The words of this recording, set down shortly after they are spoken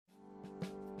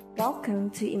Welcome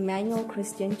to Emmanuel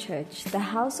Christian Church, the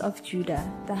house of Judah,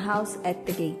 the house at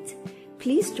the gate.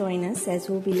 Please join us as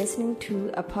we'll be listening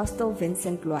to Apostle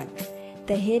Vincent Loate,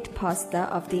 the head pastor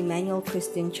of the Emmanuel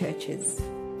Christian Churches.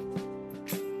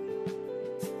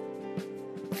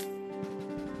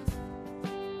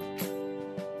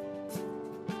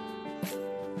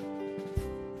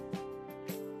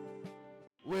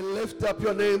 We lift up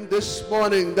your name this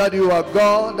morning, that you are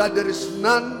God, that there is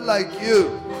none like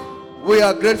you. We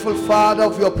are grateful, Father,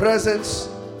 of your presence.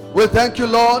 We thank you,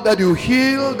 Lord, that you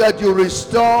heal, that you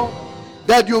restore,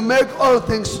 that you make all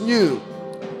things new.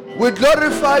 We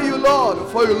glorify you, Lord,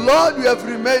 for you, Lord, you have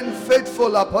remained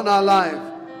faithful upon our life.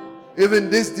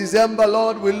 Even this December,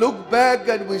 Lord, we look back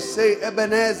and we say,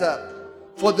 Ebenezer,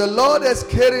 for the Lord has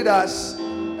carried us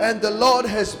and the Lord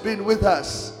has been with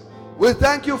us. We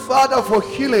thank you, Father, for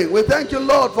healing. We thank you,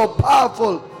 Lord, for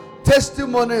powerful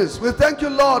testimonies. We thank you,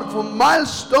 Lord, for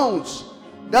milestones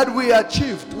that we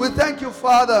achieved. We thank you,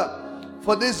 Father,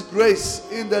 for this grace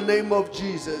in the name of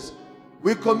Jesus.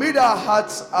 We commit our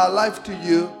hearts, our life to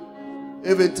you,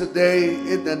 even today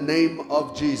in the name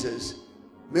of Jesus.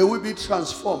 May we be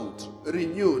transformed,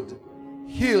 renewed,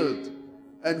 healed,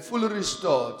 and fully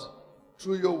restored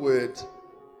through your word.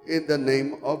 In the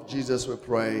name of Jesus we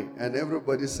pray. And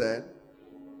everybody said,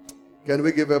 can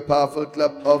we give a powerful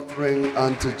clap offering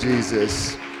unto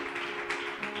Jesus?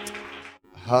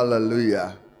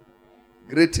 Hallelujah.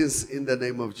 Greetings in the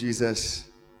name of Jesus.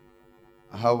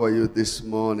 How are you this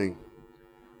morning?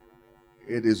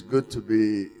 It is good to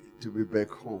be back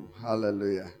home.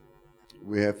 Hallelujah.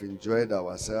 We have enjoyed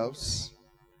ourselves.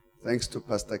 Thanks to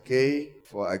Pastor Kay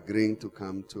for agreeing to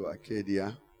come to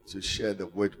Arcadia to share the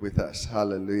word with us.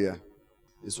 Hallelujah.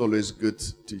 It's always good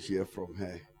to hear from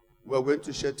her. We're going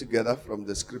to share together from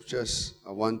the scriptures. I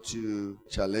want to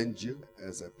challenge you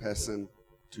as a person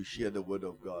to hear the word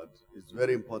of God. It's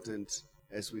very important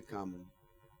as we come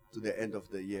to the end of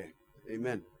the year.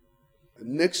 Amen.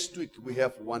 Next week we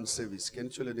have one service. Can you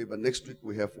tell your neighbor, next week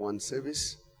we have one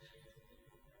service.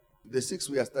 The 6th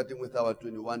we are starting with our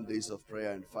 21 days of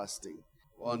prayer and fasting.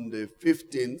 On the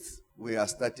 15th we are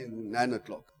starting 9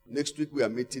 o'clock. Next week we are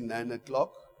meeting 9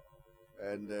 o'clock.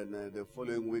 And then the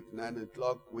following week, 9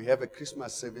 o'clock, we have a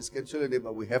Christmas service. Can you tell your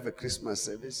neighbor, we have a Christmas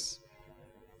service?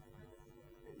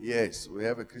 Yes, we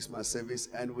have a Christmas service.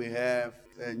 And we have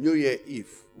a New Year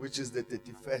Eve, which is the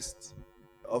 31st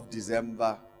of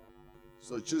December.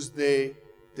 So Tuesday,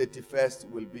 31st,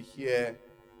 we'll be here.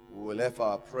 We will have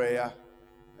our prayer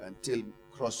until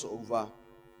crossover.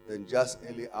 Then just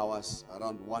early hours,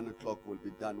 around 1 o'clock, we'll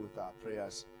be done with our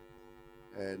prayers.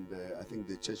 And I think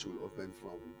the church will open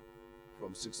from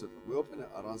 6 o'clock. We open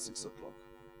around 6 o'clock.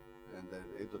 And then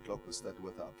 8 o'clock we'll start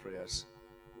with our prayers.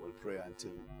 We'll pray until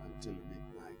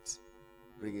midnight,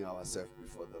 bringing ourselves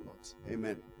before the Lord.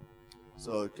 Amen.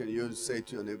 So can you say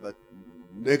to your neighbor,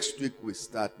 next week we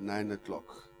start 9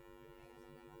 o'clock.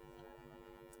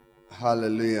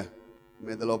 Hallelujah.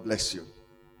 May the Lord bless you.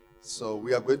 So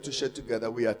we are going to share together.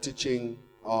 We are teaching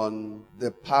on the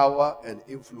power and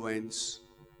influence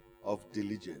of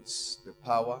diligence. The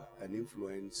power and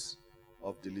influence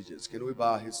of diligence. Can we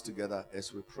bow our heads together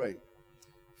as we pray?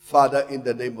 Father, in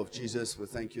the name of Jesus, we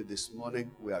thank you this morning.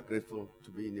 We are grateful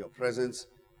to be in your presence.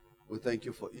 We thank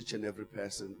you for each and every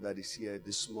person that is here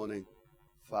this morning.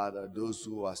 Father, those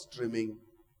who are streaming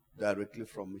directly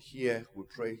from here, we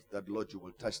pray that, Lord, you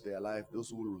will touch their life. Those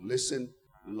who will listen,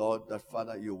 Lord, that,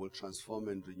 Father, you will transform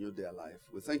and renew their life.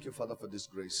 We thank you, Father, for this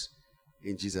grace.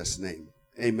 In Jesus' name.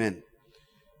 Amen.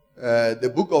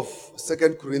 The book of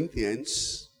 2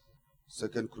 Corinthians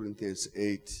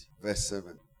 8, verse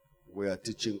 7. We are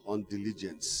teaching on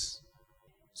diligence.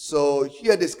 So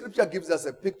here the scripture gives us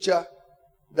a picture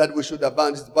that we should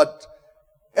abound. But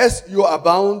as you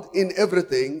abound in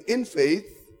everything, in faith,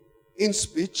 in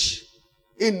speech,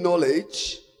 in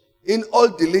knowledge, in all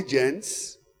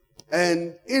diligence,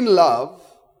 and in love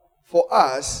for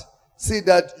us, see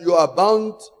that you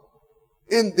abound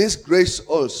in this grace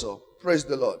also. Praise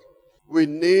the Lord. We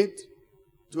need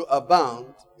to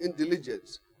abound in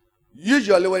diligence.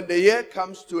 Usually when the year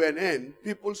comes to an end,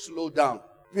 people slow down.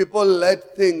 People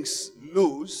let things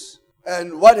loose.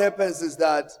 And what happens is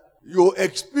that you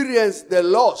experience the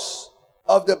loss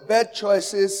of the bad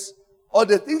choices or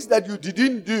the things that you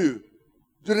didn't do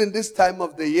during this time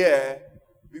of the year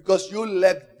because you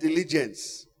lacked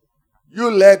diligence. You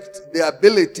lacked the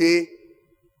ability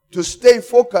to stay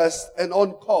focused and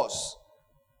on course.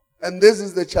 And this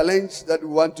is the challenge that we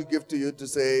want to give to you, to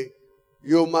say,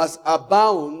 you must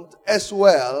abound as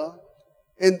well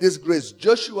in this grace.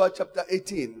 Joshua chapter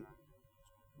 18,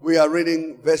 we are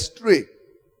reading verse 3.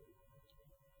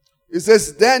 It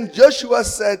says, then Joshua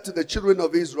said to the children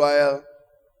of Israel,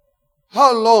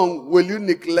 how long will you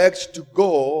neglect to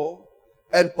go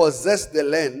and possess the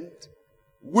land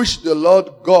which the Lord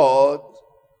God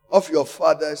of your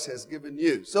fathers has given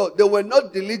you? So they were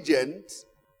not diligent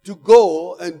to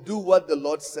go and do what the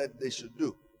Lord said they should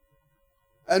do.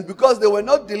 And because they were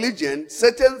not diligent,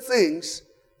 certain things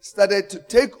started to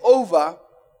take over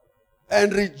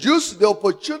and reduce the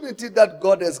opportunity that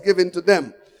God has given to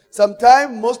them.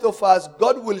 Sometimes, most of us,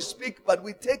 God will speak, but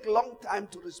we take a long time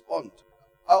to respond.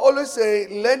 I always say,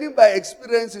 learning by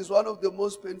experience is one of the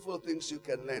most painful things you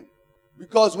can learn.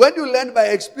 Because when you learn by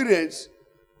experience,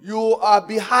 you are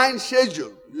behind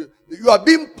schedule. You are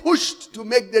being pushed to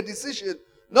make the decision,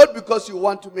 not because you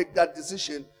want to make that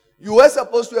decision. You were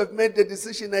supposed to have made the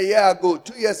decision a year ago,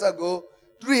 2 years ago,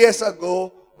 3 years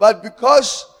ago, but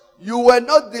because you were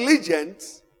not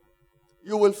diligent,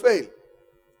 you will fail.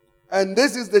 And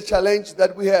this is the challenge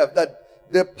that we have, that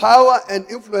the power and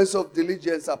influence of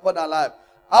diligence upon our life.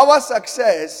 Our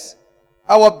success,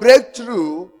 our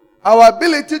breakthrough, our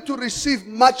ability to receive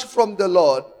much from the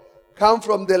Lord come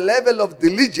from the level of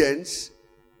diligence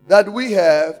that we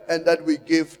have and that we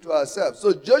give to ourselves.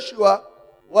 So Joshua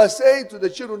was saying to the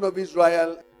children of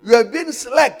Israel, you have been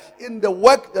slack in the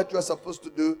work that you are supposed to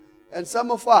do. And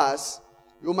some of us,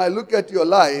 you might look at your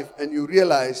life and you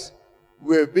realize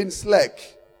we have been slack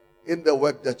in the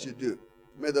work that you do.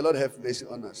 May the Lord have mercy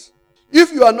on us.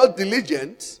 If you are not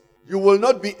diligent, you will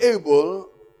not be able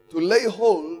to lay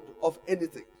hold of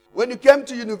anything. When you came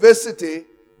to university,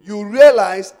 you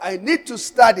realize I need to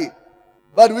study.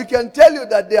 But we can tell you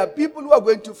that there are people who are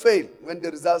going to fail when the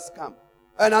results come.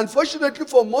 And unfortunately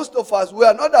for most of us, we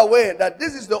are not aware that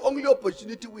this is the only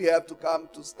opportunity we have to come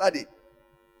to study.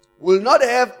 We'll not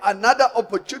have another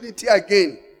opportunity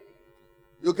again.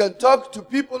 You can talk to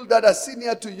people that are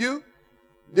senior to you.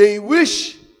 They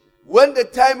wish when the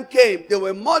time came, they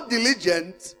were more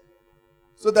diligent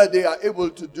so that they are able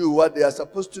to do what they are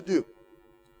supposed to do.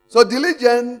 So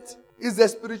diligent is a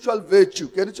spiritual virtue.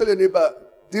 Can you tell your neighbor,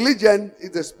 diligent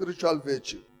is a spiritual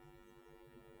virtue.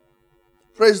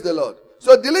 Praise the Lord.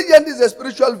 So diligent is a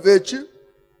spiritual virtue,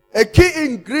 a key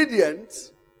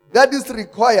ingredient that is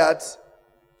required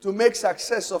to make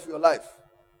success of your life.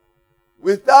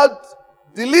 Without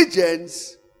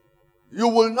diligence, you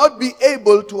will not be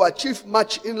able to achieve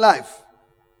much in life.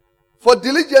 For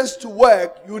diligence to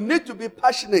work, you need to be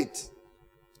passionate.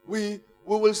 We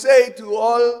will say to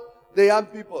all the young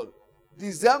people,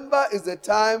 December is the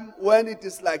time when it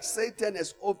is like Satan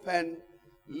has opened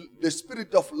the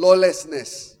spirit of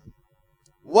lawlessness.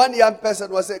 One young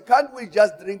person was saying, can't we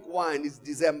just drink wine? It's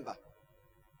December.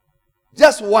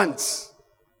 Just once.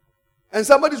 And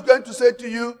somebody is going to say to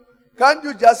you, can't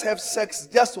you just have sex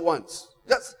just once?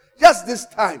 Just this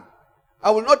time. I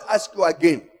will not ask you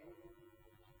again.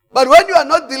 But when you are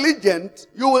not diligent,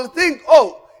 you will think,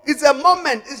 oh, it's a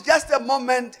moment. It's just a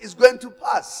moment. It's going to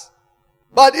pass.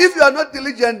 But if you are not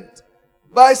diligent,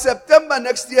 by September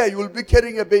next year, you will be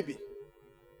carrying a baby.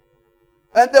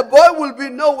 And the boy will be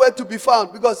nowhere to be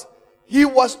found because he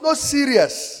was not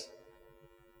serious.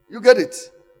 You get it?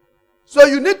 So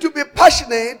you need to be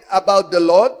passionate about the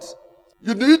Lord.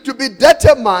 You need to be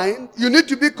determined. You need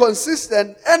to be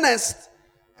consistent. Earnest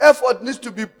effort needs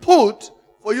to be put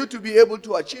for you to be able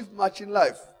to achieve much in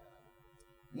life.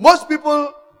 Most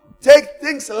people take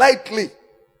things lightly.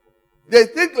 They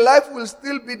think life will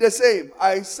still be the same.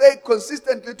 I say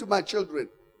consistently to my children,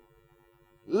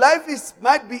 life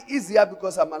might be easier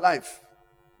because I'm alive.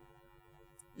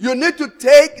 You need to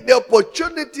take the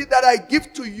opportunity that I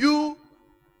give to you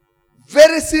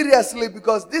very seriously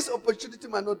because this opportunity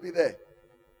might not be there.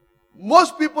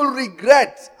 Most people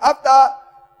regret after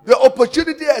the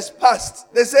opportunity has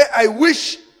passed. They say, I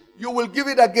wish you will give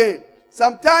it again.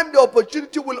 Sometimes the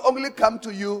opportunity will only come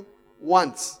to you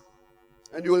once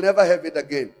and you will never have it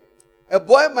again. A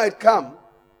boy might come,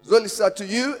 Zolisa, to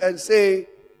you and say,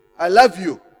 I love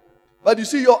you. But you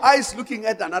see your eyes looking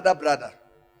at another brother.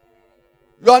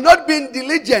 You are not being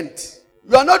diligent.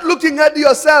 You are not looking at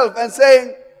yourself and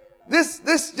saying,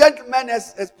 this gentleman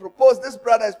has proposed, this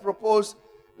brother has proposed.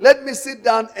 Let me sit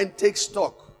down and take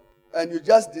stock. And you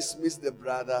just dismiss the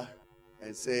brother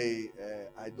and say,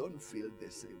 I don't feel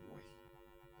the same way.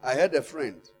 I had a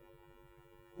friend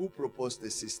who proposed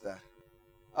a sister.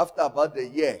 After about a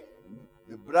year,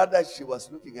 the brother she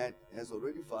was looking at has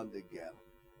already found a girl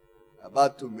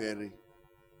about to marry.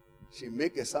 She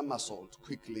made a somersault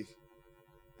quickly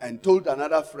and told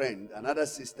another friend, another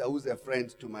sister who's a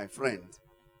friend to my friend,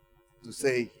 to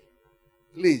say,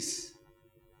 please,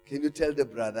 can you tell the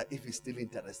brother if he's still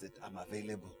interested, I'm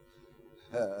available.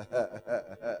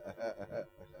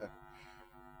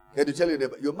 Can you tell your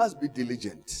neighbor? You must be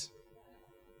diligent.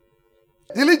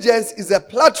 Diligence is a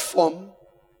platform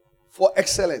for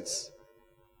excellence.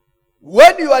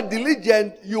 When you are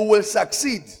diligent, you will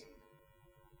succeed.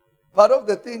 Part of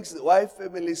the things why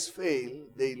families fail,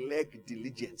 they lack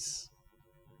diligence.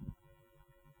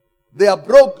 They are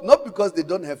broke not because they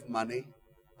don't have money,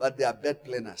 but they are bad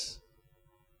planners.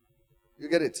 You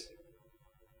get it?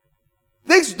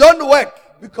 Things don't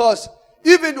work because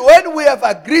even when we have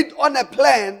agreed on a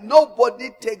plan, nobody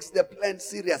takes the plan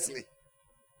seriously.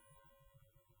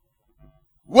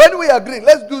 When we agree,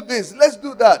 let's do this, let's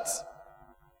do that,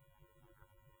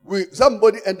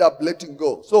 somebody end up letting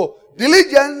go. So,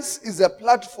 diligence is a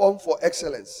platform for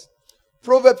excellence.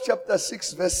 Proverbs chapter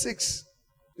 6, verse 6.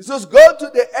 It says, go to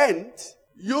the end,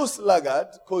 you sluggard,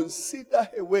 consider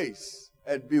her ways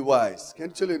and be wise. Can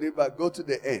you tell your neighbor, go to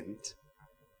the end,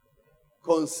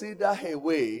 consider her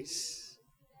ways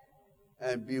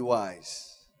and be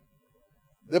wise.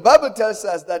 The Bible tells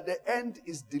us that the end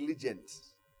is diligent.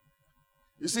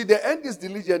 You see, the end is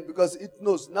diligent because it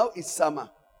knows now it's summer.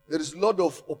 There is a lot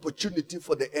of opportunity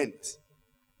for the end.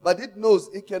 But it knows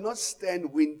it cannot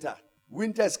stand winter.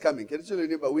 Winter is coming. Can you tell your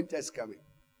neighbor, winter is coming?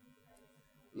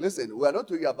 Listen, we are not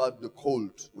talking about the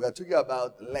cold. We are talking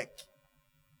about lack.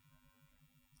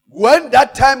 When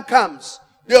that time comes,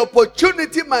 the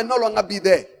opportunity might no longer be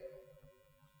there.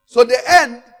 So the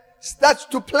end starts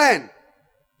to plan.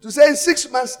 To say in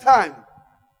 6 months' time,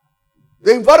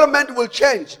 the environment will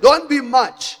change. Don't be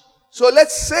much. So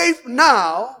let's save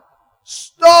now,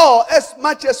 store as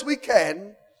much as we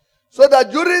can, so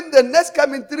that during the next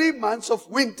coming 3 months of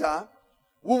winter,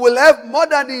 we will have more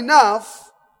than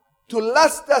enough to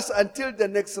last us until the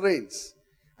next rains.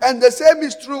 And the same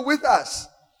is true with us.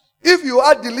 If you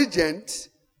are diligent,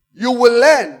 you will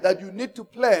learn that you need to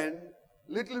plan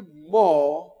a little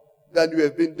more than you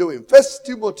have been doing. 1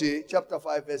 Timothy chapter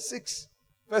 5 verse 6.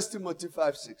 1 Timothy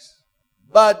 5, 6.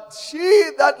 But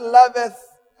she that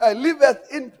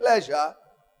liveth in pleasure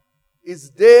is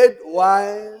dead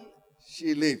while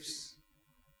she lives.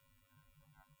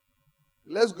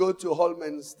 Let's go to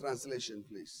Holman's translation,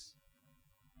 please.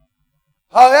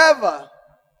 However,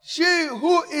 she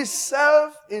who is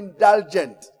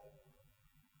self-indulgent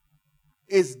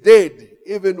is dead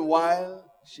even while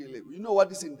she lives. You know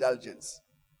what is indulgence?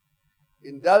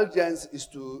 Indulgence is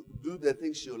to do the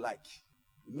things you like,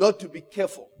 not to be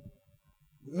careful,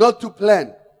 not to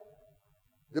plan.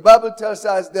 The Bible tells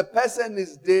us the person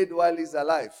is dead while he's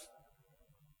alive.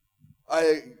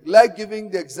 I like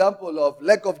giving the example of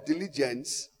lack of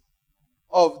diligence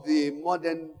of the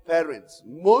modern parents.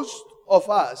 Most of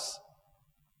us,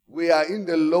 we are in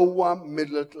the lower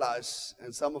middle class,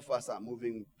 and some of us are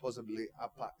moving possibly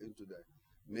up into the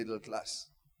middle class.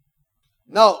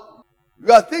 Now,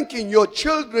 you are thinking your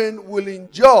children will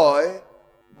enjoy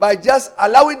by just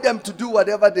allowing them to do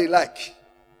whatever they like.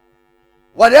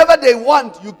 Whatever they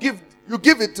want, you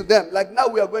give it to them. Like now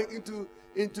we are going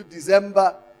into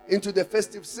December, into the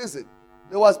festive season.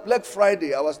 There was Black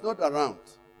Friday. I was not around.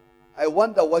 I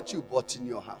wonder what you bought in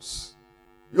your house.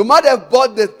 You might have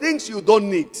bought the things you don't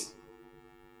need.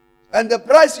 And the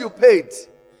price you paid,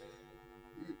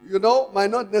 might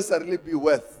not necessarily be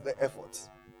worth the effort.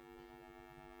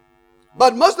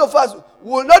 But most of us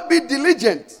will not be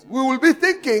diligent. We will be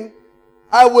thinking,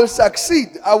 I will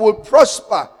succeed, I will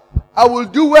prosper, I will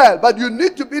do well. But you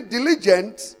need to be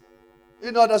diligent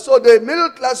in order. So the middle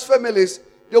class families,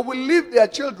 they will leave their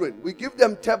children. We give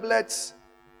them tablets,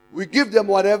 we give them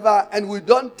whatever, and we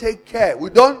don't take care. We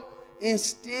don't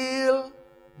instill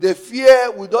the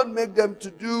fear. We don't make them to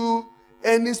do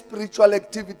any spiritual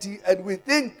activity. And we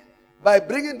think by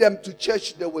bringing them to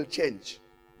church, they will change.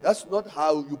 That's not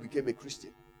how you became a Christian.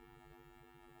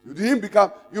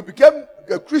 You became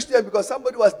a Christian because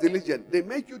somebody was diligent. They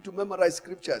make you to memorize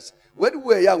scriptures. When we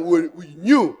were young, we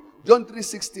knew John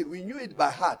 3:16. We knew it by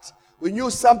heart. We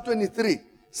knew Psalm 23,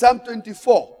 Psalm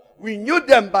 24. We knew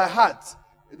them by heart.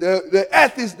 The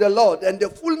earth is the Lord and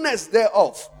the fullness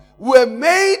thereof. We were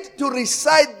made to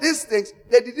recite these things.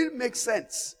 They didn't make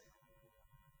sense.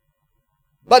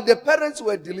 But the parents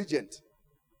were diligent.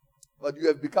 But you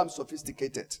have become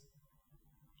sophisticated.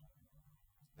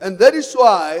 And that is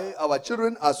why our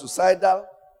children are suicidal.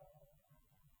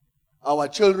 Our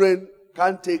children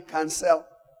can't take counsel.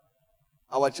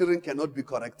 Our children cannot be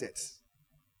corrected.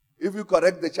 If you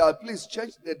correct the child, please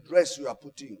change the dress you are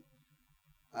putting.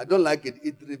 I don't like it.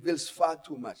 It reveals far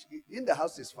too much. In the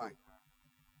house is fine.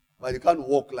 But you can't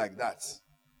walk like that.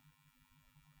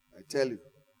 I tell you.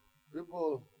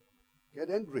 People get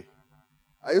angry.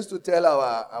 I used to tell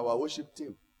our worship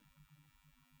team,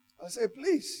 I say,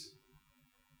 please,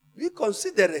 be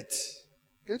considerate.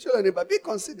 Can you tell your neighbor, be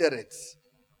considerate.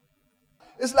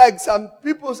 It's like some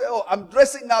people say, oh, I'm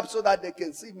dressing up so that they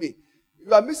can see me.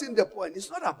 You are missing the point. It's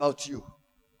not about you.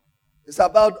 It's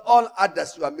about all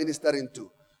others you are ministering to.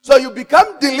 So you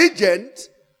become diligent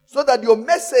so that your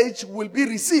message will be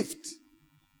received.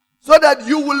 So that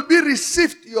you will be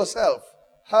received yourself.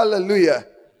 Hallelujah.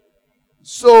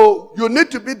 So you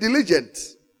need to be diligent.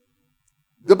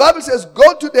 The Bible says,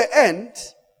 go to the end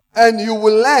and you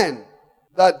will learn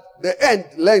that the end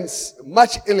learns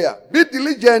much earlier. Be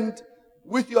diligent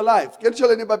with your life. Can you tell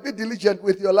anybody, be diligent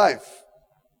with your life?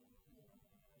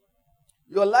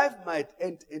 Your life might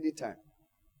end anytime.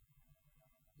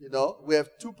 You know, we have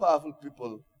two powerful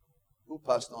people who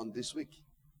passed on this week.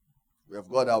 We have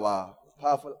got our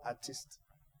powerful artist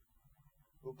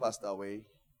who passed away.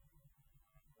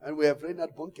 And we have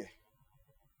Reinhard Bonke.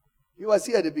 He was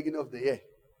here at the beginning of the year.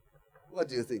 What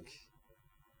do you think?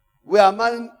 We are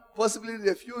among possibly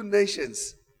the few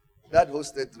nations that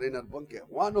hosted Reinhard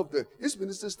Bonke. His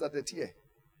ministry started here.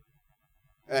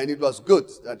 And it was good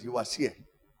that he was here.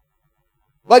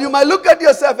 But you might look at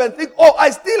yourself and think, oh, I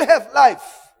still have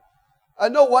life. I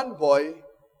know one boy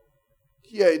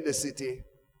here in the city.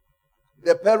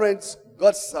 The parents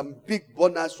got some big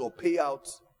bonus or payout.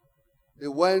 They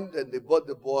went and they bought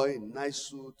the boy a nice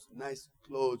suit, nice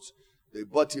clothes. They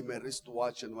bought him a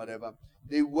wristwatch and whatever.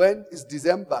 They went, it's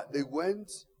December, they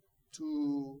went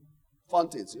to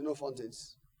Fountains. You know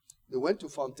Fountains? They went to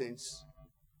Fountains.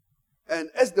 And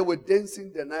as they were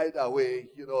dancing the night away,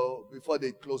 you know, before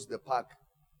they closed the park,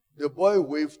 the boy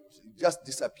waved, just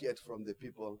disappeared from the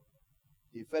people.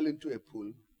 He fell into a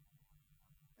pool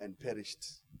and perished.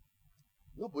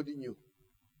 Nobody knew.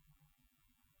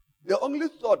 The only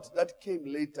thought that came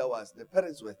later was the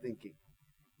parents were thinking,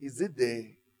 is it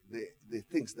the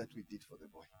things that we did for the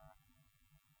boy?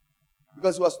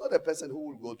 Because he was not a person who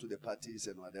would go to the parties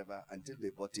and whatever until they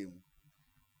bought him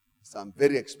some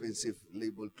very expensive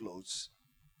labeled clothes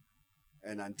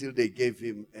and until they gave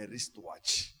him a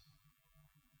wristwatch.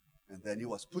 And then he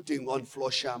was putting on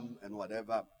Flosham and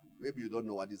whatever. Maybe you don't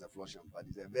know what is a Flosham, but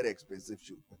it's a very expensive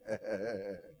shoe.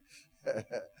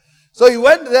 So he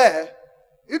went there.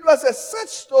 It was a sad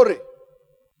story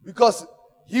because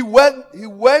he went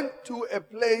to a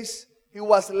place, he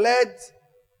was led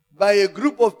by a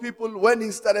group of people. When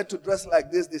he started to dress like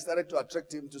this, they started to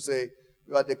attract him to say,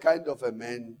 you are the kind of a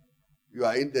man, you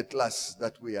are in the class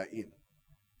that we are in.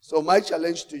 So my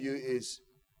challenge to you is,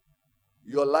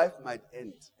 your life might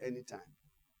end anytime.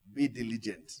 Be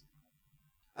diligent.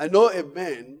 I know a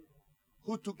man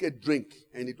who took a drink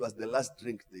and it was the last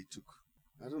drink they took.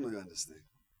 I don't know if you understand.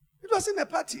 It was in a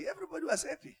party. Everybody was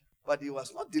happy. But he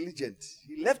was not diligent.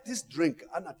 He left this drink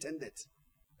unattended.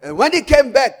 And when he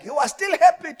came back, he was still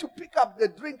happy to pick up the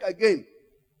drink again.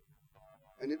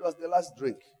 And it was the last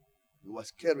drink. He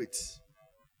was carried,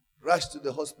 rushed to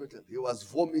the hospital. He was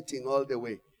vomiting all the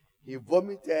way. He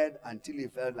vomited until he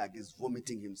felt like he's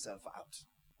vomiting himself out.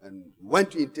 And went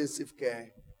to intensive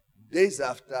care. Days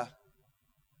after,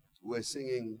 we were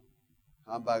singing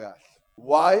Hamburger.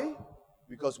 Why?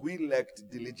 Because we lacked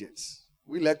diligence.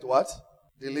 We lacked what?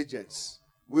 Diligence.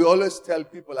 We always tell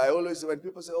people, when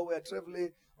people say, oh, we are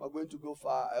traveling, we're going to go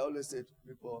far, I always say to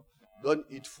people, don't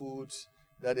eat food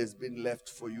that has been left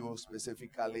for you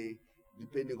specifically,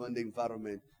 depending on the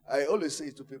environment. I always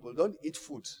say to people, don't eat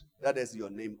food that has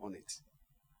your name on it.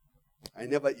 I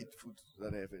never eat food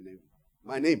that I have a name.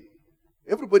 My name.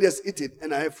 Everybody has eaten,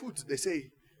 and I have food. They say,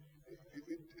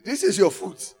 this is your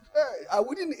food. I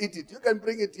wouldn't eat it. You can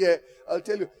bring it here. I'll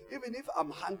tell you. Even if I'm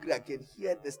hungry, I can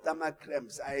hear the stomach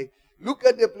cramps. I look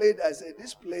at the plate. I say,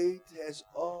 this plate has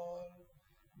all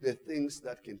the things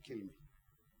that can kill me.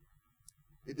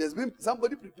 It has been,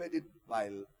 somebody prepared it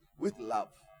with love.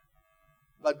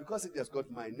 But because it has got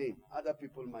my name, other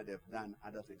people might have done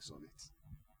other things on it.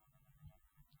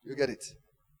 You get it?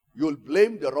 You'll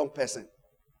blame the wrong person.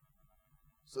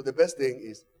 So the best thing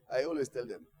is, I always tell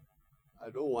them, I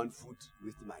don't want food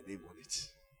with my name on it.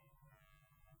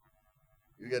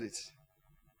 You get it?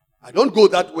 I don't go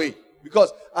that way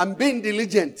because I'm being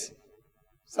diligent.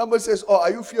 Somebody says, oh,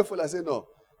 are you fearful? I say, no,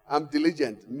 I'm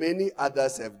diligent. Many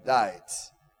others have died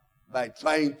by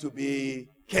trying to be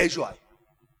casual.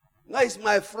 Now it's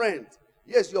my friend.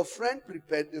 Yes, your friend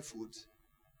prepared the food,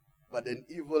 but an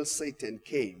evil Satan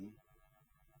came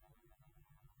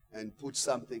and put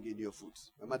something in your food.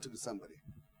 Am I talking to somebody?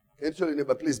 Can you tell your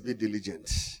neighbor, please be diligent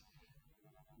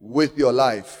with your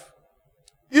life.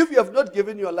 If you have not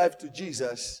given your life to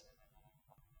Jesus,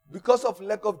 because of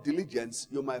lack of diligence,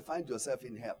 you might find yourself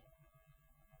in hell.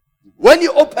 When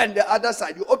you open the other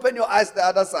side, you open your eyes the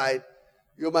other side,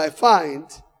 you might find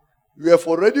you have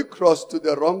already crossed to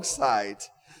the wrong side.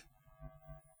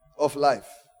 of life.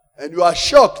 And you are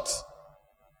shocked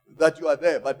that you are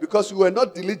there. But because you were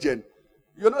not diligent,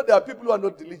 there are people who are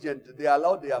not diligent. They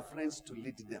allow their friends to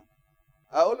lead them.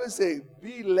 I always say,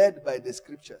 be led by the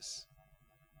scriptures.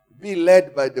 Be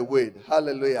led by the word.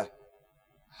 Hallelujah.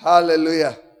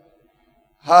 Hallelujah.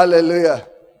 Hallelujah.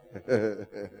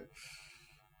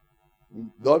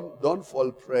 Don't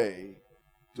fall prey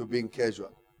to being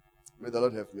casual. May the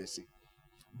Lord have mercy.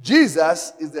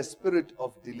 Jesus is the spirit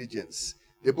of diligence.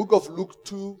 The book of Luke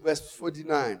 2, verse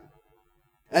 49.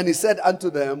 And he said unto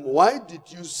them, why did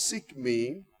you seek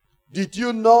me? Did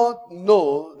you not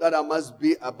know that I must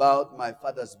be about my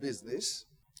Father's business?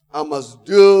 I must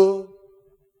do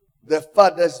the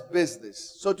Father's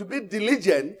business. So to be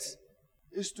diligent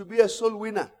is to be a soul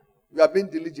winner. You are being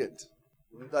diligent.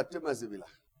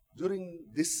 During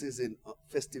this season,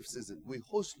 festive season, we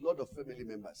host a lot of family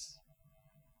members.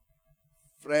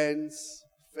 Friends,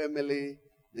 family,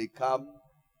 they come.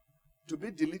 To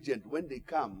be diligent when they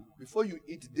come, before you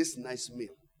eat this nice meal,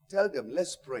 tell them,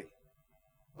 let's pray.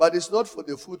 But it's not for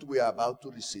the food we are about to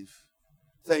receive.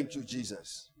 Thank you,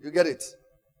 Jesus. You get it?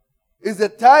 It's the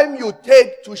time you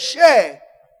take to share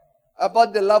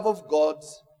about the love of God,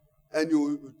 and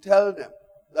you tell them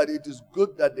that it is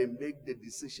good that they make the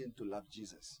decision to love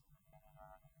Jesus.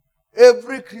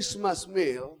 Every Christmas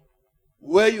meal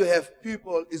where you have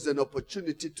people is an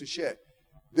opportunity to share.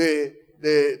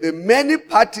 The many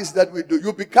parties that we do,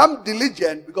 you become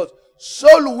diligent because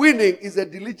soul winning is a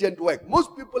diligent work.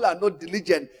 Most people are not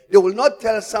diligent. They will not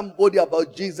tell somebody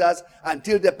about Jesus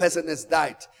until the person has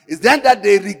died. It's then that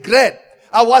they regret.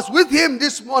 I was with him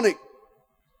this morning.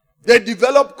 They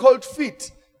develop cold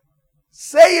feet.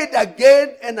 Say it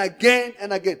again and again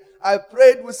and again. I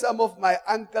prayed with some of my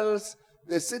uncles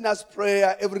the sinner's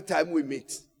prayer every time we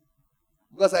meet.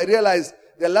 Because I realized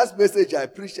the last message I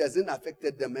preached hasn't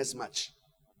affected them as much.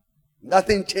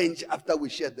 Nothing changed after we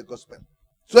shared the gospel.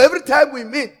 So every time we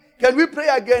meet, can we pray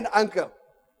again, uncle?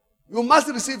 You must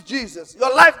receive Jesus.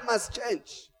 Your life must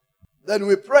change. Then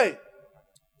we pray.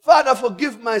 Father,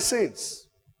 forgive my sins.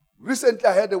 Recently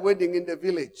I had a wedding in the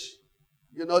village.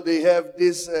 They have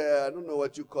this, I don't know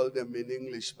what you call them in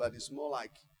English, but it's more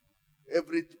like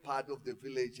every part of the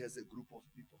village has a group of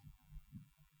people.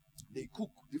 They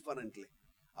cook differently.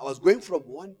 I was going from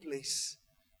one place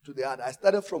to the other. I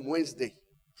started from Wednesday,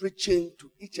 preaching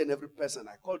to each and every person.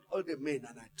 I called all the men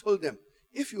and I told them,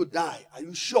 if you die, are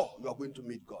you sure you are going to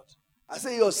meet God? I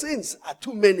say, your sins are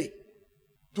too many.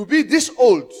 To be this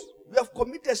old, you have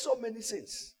committed so many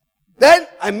sins. Then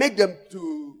I make them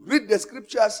to read the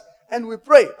scriptures and we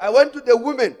pray. I went to the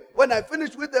women. When I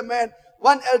finished with the men,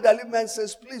 one elderly man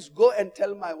says, please go and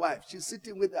tell my wife. She's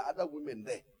sitting with the other women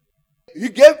there. He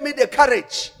gave me the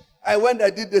courage. I went, I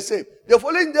did the same. The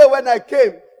following day when I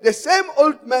came, the same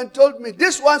old man told me,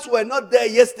 these ones were not there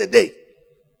yesterday.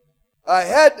 I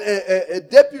had a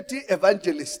deputy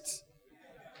evangelist.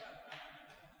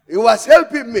 He was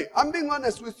helping me. I'm being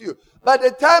honest with you. By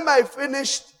the time I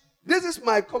finished, this is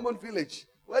my common village,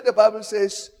 where the Bible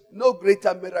says, no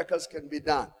greater miracles can be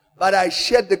done. But I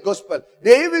shared the gospel.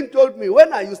 They even told me,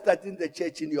 when are you starting the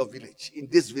church in your village, in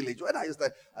this village? When are you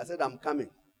starting? I said, I'm coming.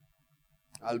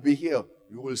 I'll be here.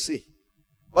 You will see.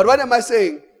 But what am I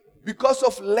saying? Because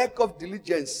of lack of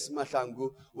diligence,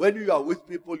 Matangu, when you are with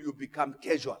people, you become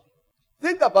casual.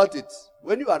 Think about it.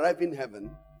 When you arrive in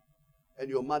heaven and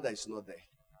your mother is not there.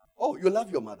 Oh, you love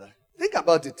your mother. Think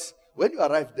about it. When you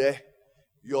arrive there,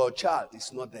 your child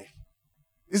is not there.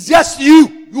 It's just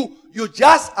you. You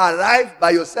just arrive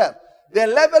by yourself. The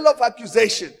level of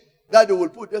accusation that they will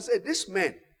put, they say, this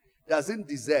man doesn't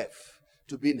deserve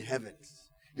to be in heaven.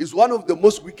 He's one of the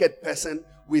most wicked person.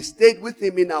 We stayed with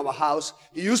him in our house.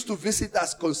 He used to visit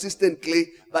us consistently,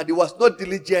 but he was not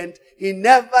diligent. He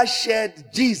never shared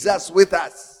Jesus with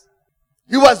us.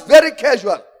 He was very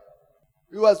casual.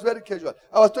 He was very casual.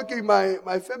 I was talking,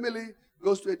 my family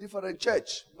goes to a different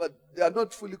church, but they are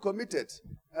not fully committed.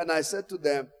 And I said to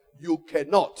them, you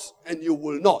cannot and you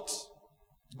will not.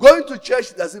 Going to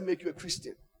church doesn't make you a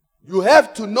Christian. You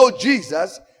have to know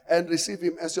Jesus and receive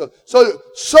him as your. So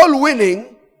soul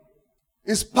winning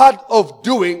is part of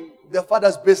doing the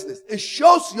Father's business. It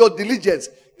shows your diligence.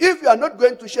 If you are not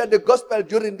going to share the gospel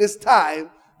during this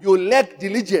time, you lack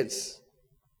diligence.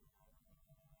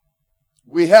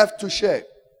 We have to share.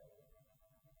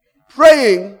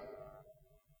 Praying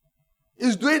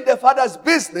is doing the Father's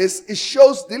business. It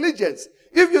shows diligence.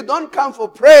 If you don't come for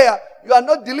prayer, you are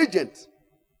not diligent.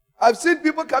 I've seen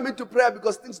people coming to prayer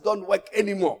because things don't work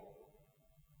anymore.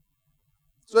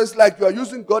 So it's like you are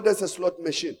using God as a slot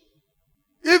machine.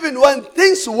 Even when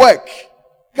things work,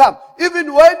 Come.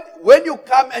 Even when you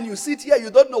come and you sit here, you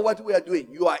don't know what we are doing.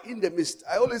 You are in the midst.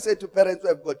 I always say to parents who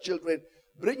have got children,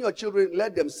 bring your children,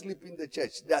 let them sleep in the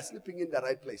church. They are sleeping in the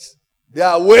right place. They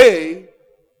are away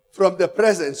from the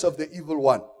presence of the evil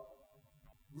one.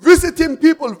 Visiting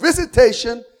people,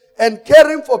 visitation, and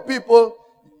caring for people,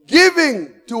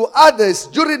 giving to others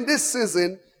during this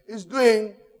season is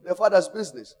doing the Father's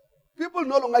business. People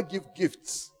no longer give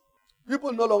gifts.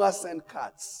 People no longer send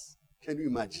cards. Can you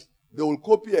imagine? They will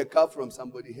copy a card from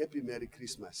somebody, Happy Merry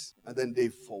Christmas. And then they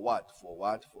forward.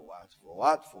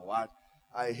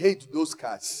 I hate those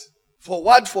cards.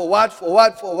 Forward.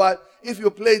 If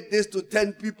you play this to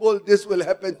 10 people, this will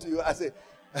happen to you. I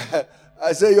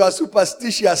say you are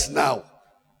superstitious now.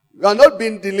 You are not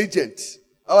being diligent.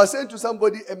 I was saying to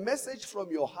somebody, a message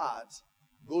from your heart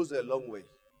goes a long way.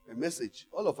 A message.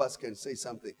 All of us can say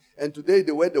something. And today,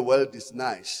 the way the world is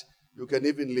nice, you can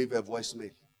even leave a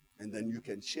voicemail. And then you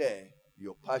can share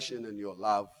your passion and your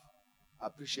love.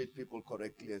 Appreciate people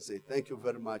correctly and say, thank you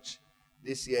very much.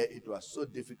 This year it was so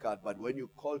difficult, but when you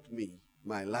called me,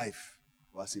 my life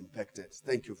was impacted.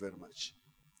 Thank you very much.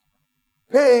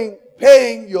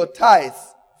 Paying your tithe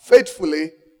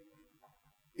faithfully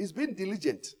is being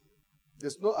diligent.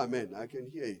 There's no amen. I can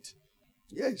hear it.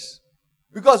 Yes.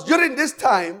 Because during this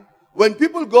time, when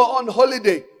people go on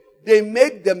holiday, they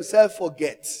make themselves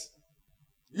forget.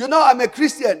 You know, I'm a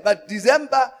Christian, but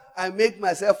December, I make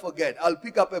myself forget. I'll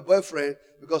pick up a boyfriend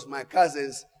because my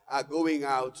cousins are going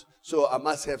out, so I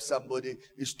must have somebody.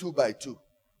 It's 2 by 2.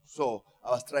 So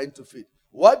I was trying to fit.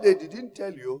 What they didn't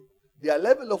tell you, their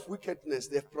level of wickedness,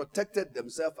 they've protected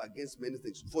themselves against many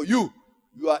things. For you,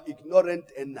 you are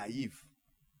ignorant and naive.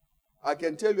 I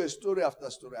can tell you a story after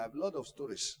story. I have a lot of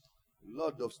stories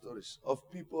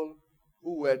of people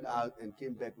who went out and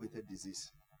came back with a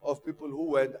disease. Of people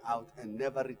who went out and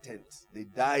never returned. They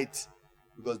died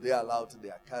because they allowed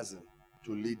their cousin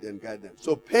to lead and guide them.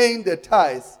 So paying the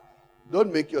tithe,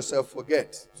 don't make yourself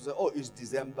forget. Say, oh, it's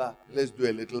December, let's do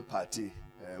a little party.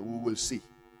 We will see.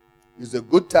 It's a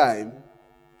good time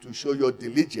to show your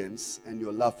diligence and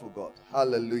your love for God.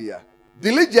 Hallelujah.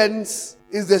 Diligence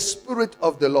is the Spirit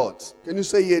of the Lord. Can you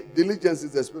say it? Diligence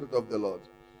is the Spirit of the Lord.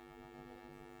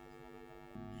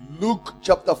 Luke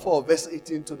chapter 4, verse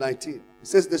 18 to 19. It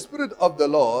says, the Spirit of the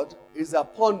Lord is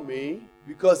upon me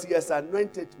because He has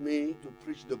anointed me to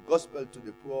preach the gospel to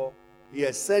the poor. He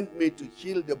has sent me to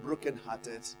heal the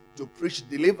brokenhearted, to preach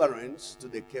deliverance to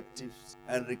the captives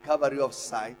and recovery of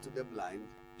sight to the blind,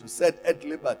 to set at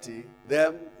liberty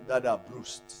them that are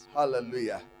bruised.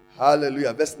 Hallelujah.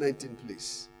 Hallelujah. Verse 19,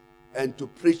 please. And to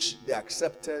preach the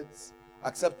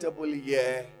acceptable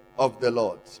year of the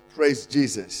Lord. Praise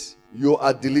Jesus. You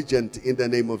are diligent in the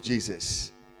name of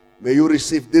Jesus. May you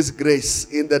receive this grace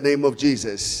in the name of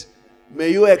Jesus. May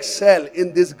you excel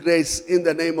in this grace in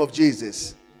the name of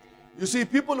Jesus. You see,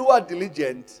 people who are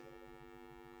diligent,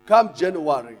 come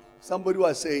January, somebody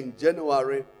was saying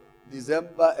January,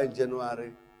 December and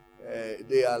January,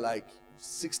 they are like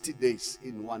 60 days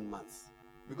in 1 month.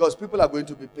 Because people are going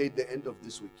to be paid the end of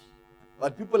this week.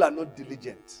 But people are not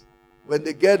diligent. When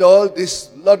they get all this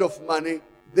lot of money,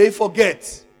 they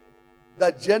forget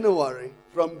that January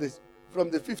from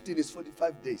the 15th is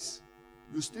 45 days.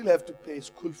 You still have to pay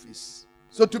school fees.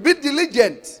 So to be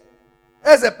diligent,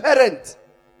 as a parent,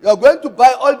 you are going to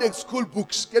buy all the school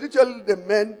books. Can you tell the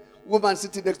man, woman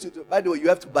sitting next to you, by the way, you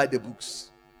have to buy the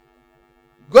books.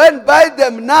 Go and buy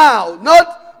them now,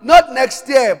 not next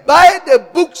year. Buy the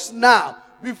books now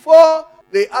before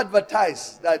they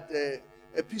advertise that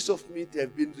a piece of meat has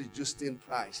been reduced in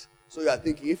price. So you are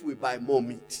thinking, if we buy more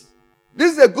meat.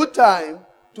 This is a good time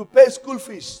to pay school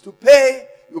fees.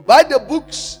 You buy the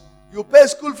books, you pay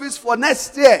school fees for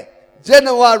next year,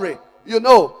 January.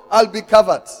 I'll be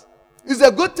covered. It's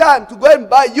a good time to go and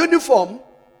buy uniform.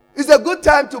 It's a good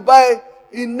time to buy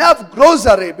enough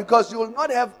grocery because you will not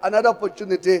have another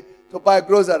opportunity to buy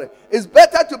grocery. It's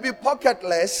better to be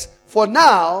pocketless for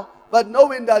now, but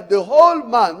knowing that the whole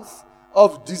month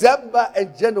of December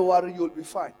and January you will be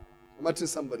fine. Imagine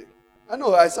somebody. I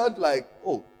know I sound like,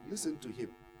 oh, listen to him.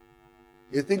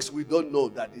 He thinks we don't know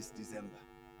that it's December.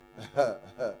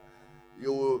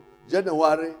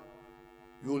 January,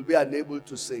 you will be unable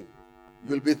to sing.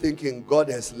 You'll be thinking, God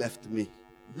has left me.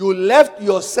 You left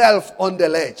yourself on the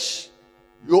ledge.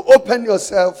 You open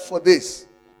yourself for this.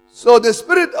 So the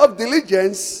spirit of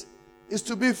diligence is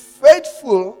to be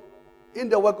faithful in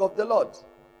the work of the Lord.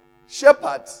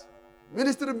 Shepherd,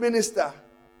 minister,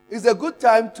 is a good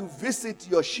time to visit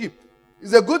your sheep.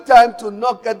 It's a good time to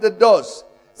knock at the doors.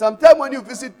 Sometimes when you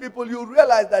visit people, you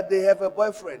realize that they have a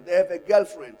boyfriend, they have a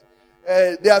girlfriend.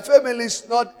 Their family is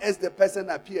not as the person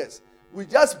appears. We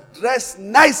just dress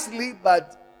nicely,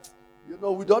 but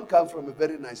we don't come from a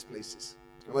very nice places.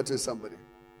 I want to tell somebody.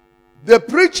 The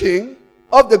preaching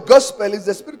of the gospel is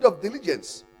the spirit of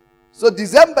diligence. So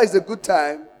December is a good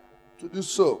time to do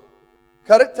so.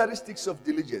 Characteristics of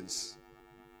diligence.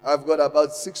 I've got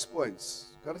about 6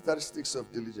 points. Characteristics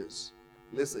of diligence.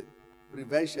 Listen,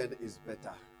 prevention is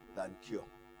better than cure.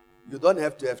 You don't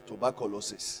have to have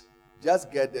tuberculosis.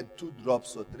 Just get the 2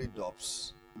 drops or 3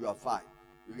 drops. You are fine.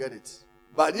 You get it.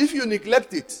 But if you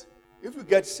neglect it, if you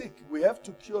get sick, we have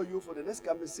to cure you for the next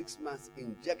coming 6 months.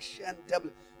 Injection,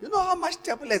 tablet. You know how much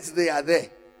tablets they are there?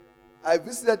 I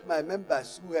visited my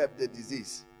members who have the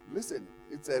disease. Listen,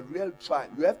 it's a real trial.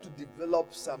 You have to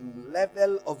develop some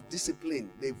level of discipline.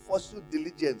 They force you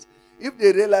diligence. If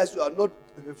they realize you are not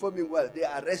performing well, they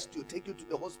arrest you, take you to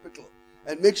the hospital,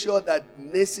 and make sure that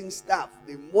nursing staff,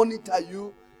 they monitor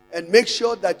you and make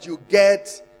sure that you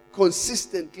get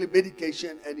consistently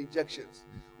medication and injections.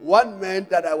 One man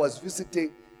that I was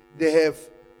visiting, they have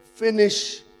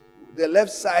finished the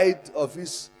left side of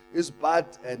his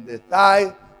butt and the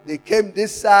thigh. They came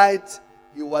this side.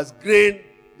 He was green.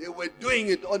 They were doing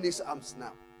it on his arms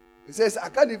now. He says, I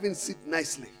can't even sit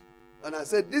nicely. And I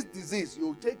said, this disease,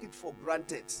 you take it for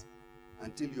granted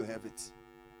until you have it.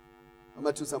 I'm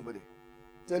going to somebody.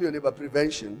 Tell your neighbor,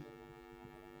 prevention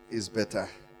is better.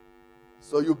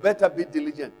 So you better be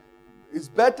diligent. It's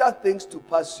better things to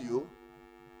pass you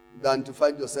than to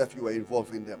find yourself you are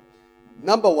involved in them.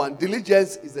 Number 1,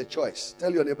 diligence is a choice.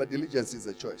 Tell your neighbor, diligence is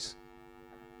a choice.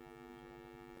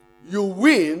 You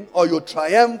win or you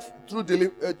triumph through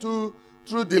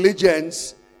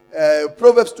diligence.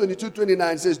 Proverbs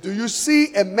 22:29 says, do you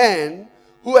see a man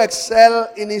who excels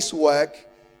in his work?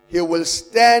 He will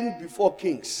stand before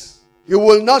kings. He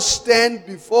will not stand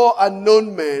before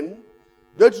unknown men.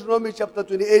 Deuteronomy chapter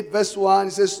 28 verse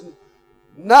 1 says,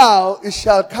 now it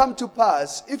shall come to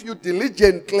pass if you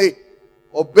diligently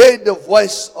obey the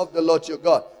voice of the Lord your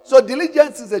God. So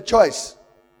diligence is a choice.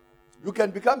 You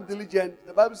can become diligent.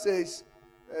 The Bible says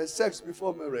sex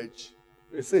before marriage,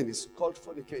 a sin is called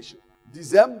fornication.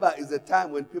 December is a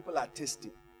time when people are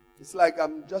testing. It's like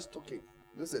I'm just talking.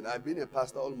 Listen, I've been a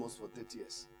pastor almost for 30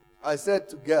 years. I said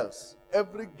to girls,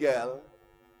 every girl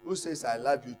who says I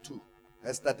love you too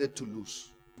has started to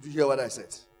lose. Did you hear what I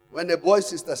said? When the boy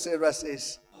sister Sarah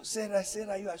says, oh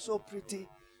Sarah, you are so pretty.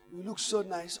 You look so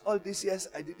nice. All these years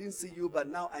I didn't see you, but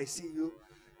now I see you.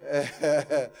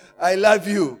 I love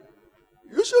you.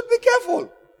 You should be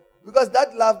careful. Because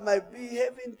that love might be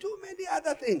having too many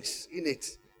other things in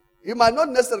it. It might not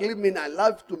necessarily mean I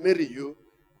love to marry you.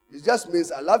 It just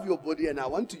means I love your body and I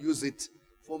want to use it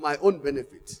for my own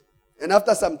benefit. And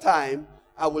after some time,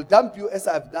 I will dump you as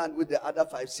I've done with the other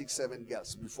 5, 6, 7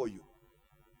 girls before you.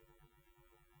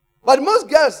 But most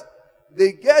girls,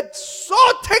 they get so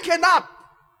taken up.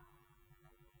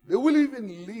 They will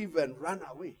even leave and run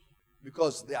away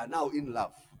because they are now in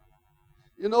love.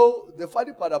 You know, the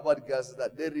funny part about girls is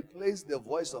that they replace the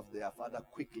voice of their father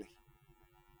quickly.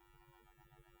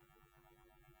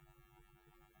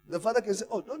 The father can say,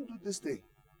 oh, don't do this thing.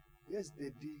 Yes, they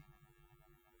did.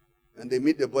 And they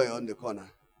meet the boy on the corner.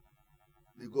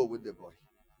 They go with the boy.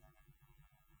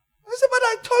 I said, but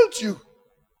I told you.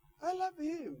 I love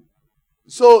him.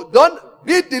 So don't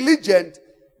be diligent.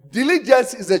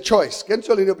 Diligence is a choice. Can you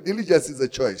tell me diligence is a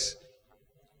choice?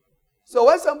 So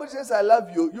when somebody says, I love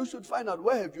you, you should find out,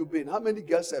 where have you been? How many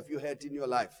girls have you had in your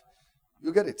life?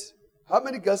 You get it? How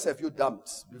many girls have you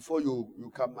dumped before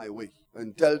you come my way?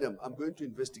 And tell them, I'm going to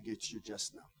investigate you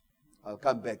just now. I'll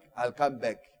come back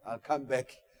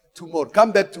tomorrow.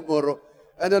 Come back tomorrow.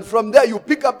 And then from there, you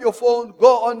pick up your phone,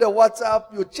 go on the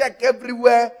WhatsApp, you check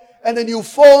everywhere, and then you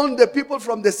phone the people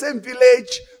from the same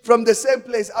village, from the same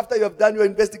place, after you have done your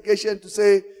investigation, to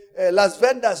say, Las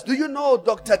Vendas, do you know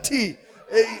Dr. T?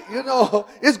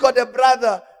 He's got a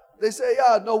brother. They say,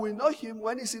 yeah, no, we know him.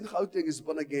 When he's in Gauteng, he's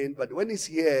born again. But when he's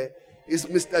here, he's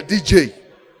Mr. DJ.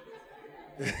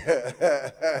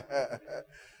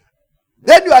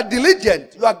 Then you are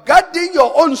diligent. You are guarding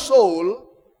your own soul.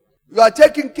 You are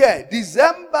taking care.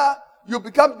 December, you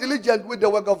become diligent with the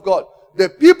work of God. The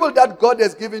people that God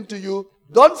has given to you,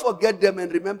 don't forget them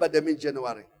and remember them in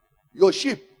January. Your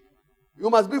sheep, you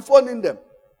must be phoning them,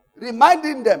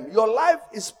 reminding them your life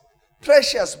is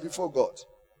precious before God.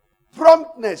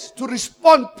 Promptness to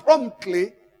respond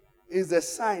promptly is a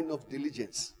sign of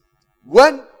diligence.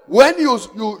 When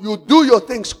you do your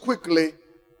things quickly,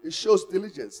 it shows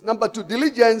diligence. Number 2,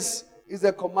 diligence is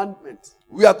a commandment.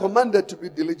 We are commanded to be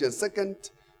diligent.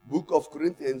 Second book of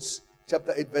Corinthians,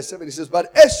 chapter 8, verse 7, it says,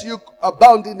 but as you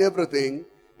abound in everything,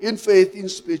 in faith, in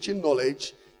speech, in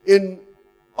knowledge, in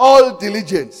all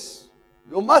diligence.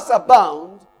 You must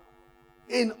abound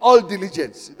in all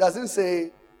diligence. It doesn't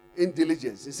say in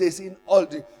diligence. It says in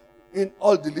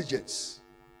all diligence.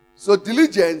 So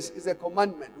diligence is a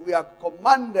commandment. We are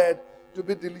commanded to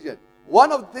be diligent.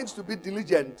 One of the things to be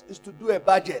diligent is to do a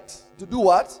budget. To do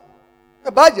what?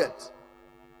 A budget.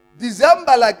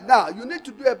 December like now, you need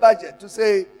to do a budget to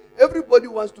say, everybody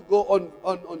wants to go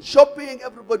on shopping.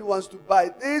 Everybody wants to buy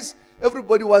this.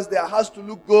 Everybody wants their house to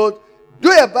look good.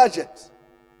 Do a budget.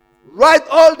 Write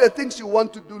all the things you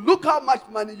want to do. Look how much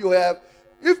money you have.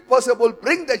 If possible,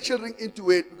 bring the children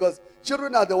into it, because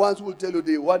children are the ones who will tell you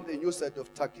they want a new set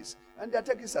of turkeys. And their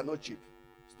turkeys are not cheap.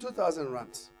 It's 2,000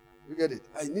 rands. You get it?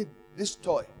 I need this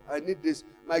toy. I need this.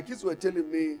 My kids were telling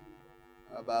me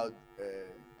about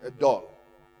a doll.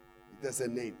 There's a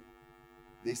name.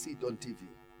 They see it on TV.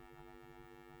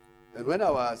 And when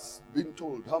I was being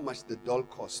told how much the doll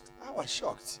cost, I was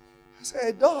shocked. I said,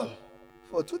 a doll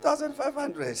for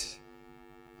 2,500.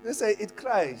 They say it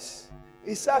cries.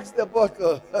 It sucks the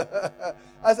bottle.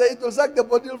 I said, it will suck the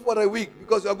bottle for a week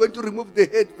because you are going to remove the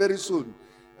head very soon.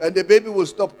 And the baby will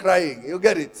stop crying. You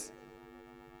get it?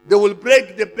 They will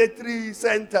break the battery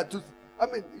center.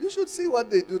 You should see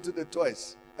what they do to the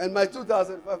toys. And my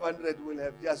 2,500 will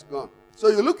have just gone. So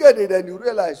you look at it and you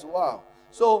realize, wow.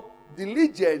 So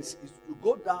diligence is to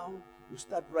go down, you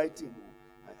start writing.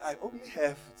 I only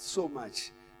have so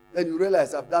much. Then you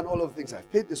realize I've done all of the things.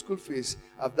 I've paid the school fees.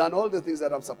 I've done all the things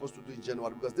that I'm supposed to do in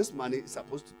January, because this money is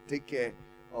supposed to take care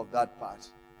of that part.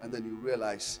 And then you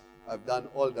realize I've done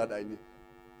all that I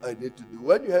need to do.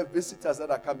 When you have visitors that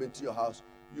are coming to your house,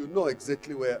 you know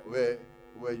exactly where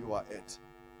you are at.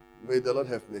 May the Lord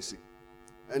have mercy.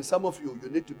 And some of you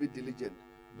need to be diligent.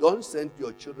 Don't send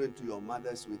your children to your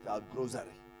mothers without grocery.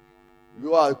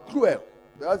 You are cruel.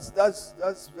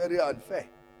 That's very unfair.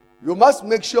 You must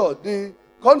make sure the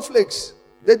cornflakes,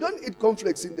 they don't eat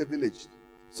cornflakes in the village.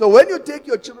 So when you take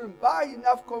your children, buy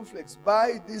enough cornflakes.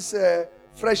 Buy this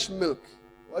fresh milk.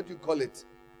 What do you call it?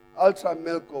 Ultra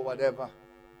milk or whatever.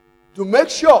 To make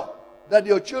sure that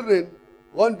your children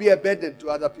won't be a burden to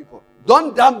other people.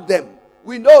 Don't dump them.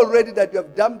 We know already that you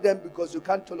have dumped them because you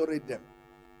can't tolerate them.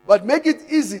 But make it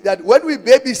easy that when we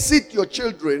babysit your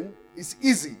children, it's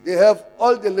easy. They have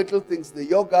all the little things, the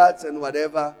yogurts and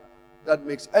whatever that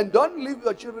makes. And don't leave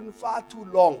your children far too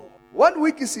long. 1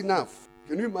 week is enough.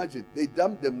 Can you imagine? They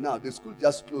dump them now. The school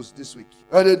just closed this week.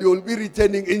 And they will be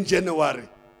returning in January.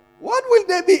 What will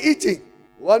they be eating?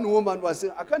 One woman was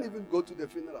saying, I can't even go to the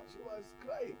funeral. She was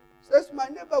crying. Says, my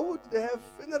neighborhood, they have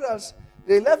funerals.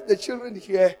 They left the children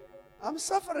here. I'm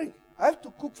suffering. I have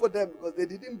to cook for them because they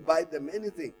didn't buy them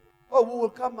anything. Oh, we will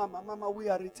come, Mama. Mama, we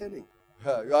are returning.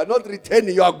 You are not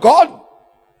returning. You are gone.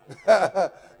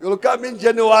 You will come in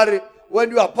January when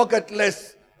you are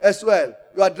pocketless as well.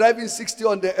 You are driving 60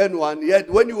 on the N1. Yet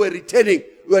when you were returning,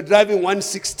 you were driving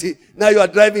 160. Now you are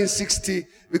driving 60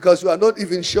 because you are not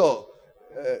even sure.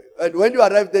 And when you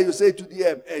arrive there, you say to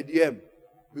DM, ADM.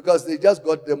 Because they just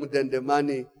got them then the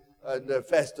money and the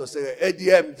first to say,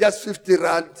 ADM, just 50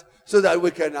 rand so that we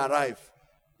can arrive.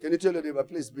 Can you tell your neighbor,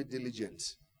 please be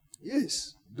diligent?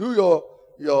 Yes. Do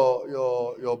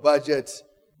your budget.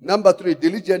 Number 3,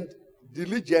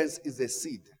 diligence is a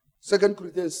seed. 2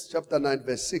 Corinthians chapter 9,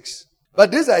 verse 6.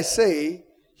 But this I say,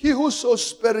 he who sows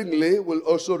sparingly will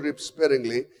also reap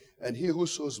sparingly, and he who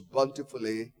sows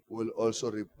bountifully will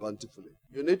also reap bountifully.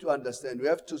 You need to understand, you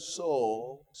have to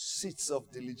sow seeds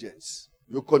of diligence.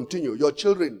 You continue. Your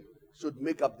children should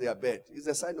make up their bed. It's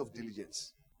a sign of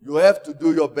diligence. You have to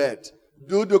do your bed.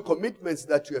 Do the commitments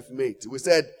that you have made. We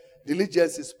said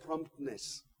diligence is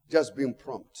promptness, just being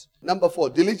prompt. Number 4,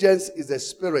 diligence is a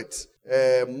spirit.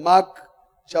 Mark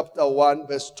chapter 1,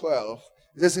 verse 12.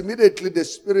 It says, immediately the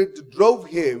Spirit drove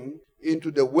him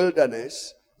into the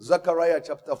wilderness. Zechariah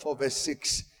chapter 4, verse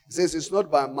 6. It says, it's not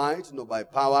by might, nor by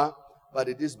power, but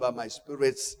it is by my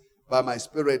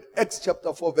spirit. Acts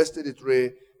chapter 4, verse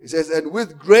 33. It says, and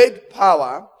with great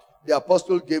power, the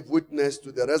apostle gave witness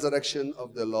to the resurrection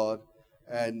of the Lord,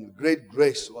 and great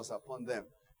grace was upon them.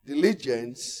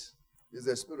 Diligence is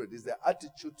the spirit, is the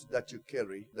attitude that you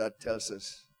carry that tells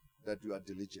us that you are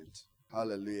diligent.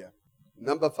 Hallelujah.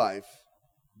 Number 5,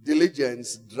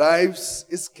 diligence drives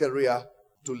its career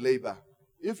to labor.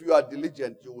 If you are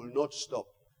diligent, you will not stop.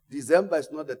 December is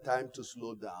not the time to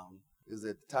slow down. It's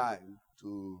a time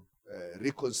to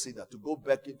reconsider, to go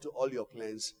back into all your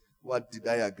plans. What did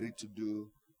I agree to do?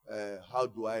 How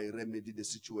do I remedy the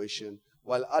situation?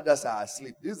 While others are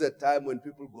asleep. This is a time when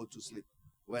people go to sleep.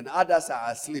 When others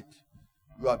are asleep,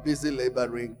 you are busy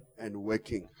laboring and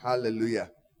working. Hallelujah.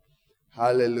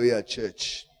 Hallelujah,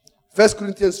 church. 1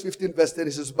 Corinthians 15 verse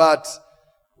 10 says, but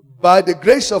by the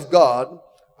grace of God,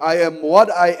 I am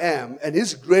what I am, and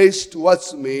his grace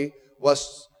towards me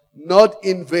was not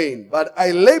in vain. But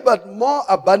I labored more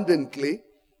abundantly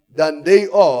than they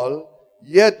all,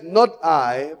 yet not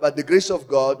I, but the grace of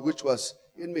God which was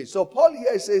in me. So Paul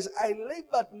here says, I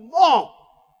labored more.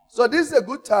 So this is a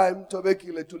good time to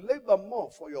labor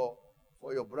more for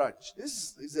your branch.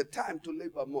 This is a time to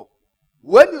labor more.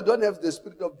 When you don't have the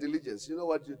spirit of diligence, you know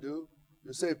what you do?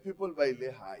 You say, people may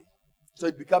lay high. So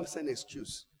it becomes an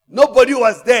excuse. Nobody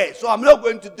was there, so I'm not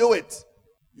going to do it.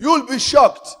 You'll be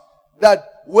shocked that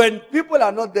when people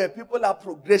are not there, people are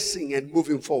progressing and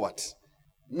moving forward.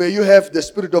 May you have the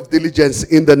spirit of diligence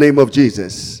in the name of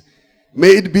Jesus.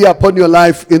 May it be upon your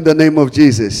life in the name of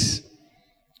Jesus.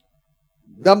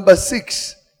 Number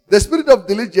 6, the spirit of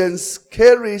diligence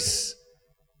carries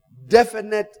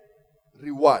definite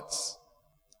rewards.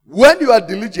 When you are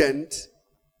diligent,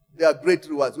 there are great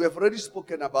rewards. We have already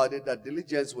spoken about it, that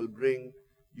diligence will bring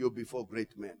you before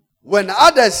great men. When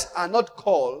others are not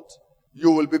called,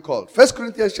 you will be called. 1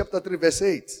 Corinthians chapter 3 verse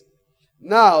 8.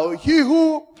 Now, he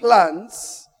who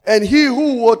plants and he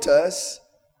who waters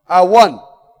are one,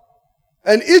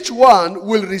 and each one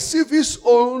will receive his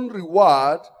own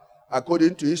reward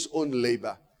according to his own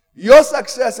labor. Your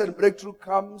success and breakthrough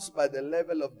comes by the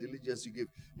level of diligence you give.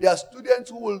 There are students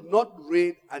who will not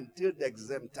read until the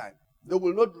exam time. They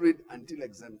will not read until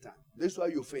exam time. That's why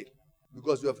you fail,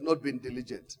 because you have not been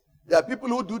diligent. There are people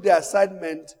who do their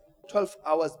assignment 12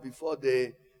 hours before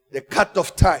the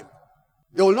cut-off time.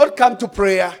 They will not come to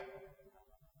prayer.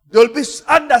 They will be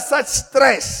under such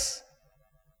stress.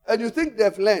 And you think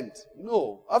they've learned.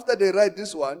 No. After they write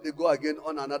this one, they go again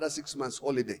on another 6 months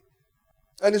holiday.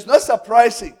 And it's not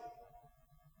surprising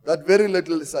that very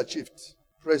little is achieved.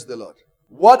 Praise the Lord.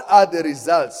 What are the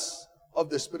results of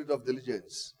the spirit of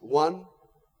diligence? 1,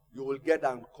 you will get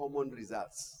uncommon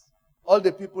results. All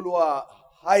the people who are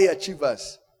high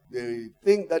achievers, the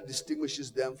thing that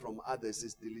distinguishes them from others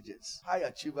is diligence. High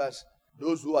achievers,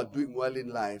 those who are doing well in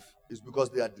life, is because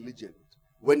they are diligent.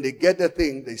 When they get a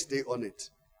thing, they stay on it.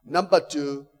 Number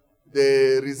 2,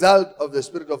 the result of the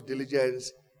spirit of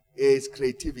diligence is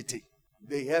creativity.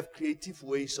 They have creative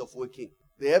ways of working.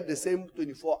 They have the same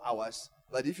 24 hours,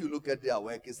 but if you look at their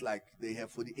work, it's like they have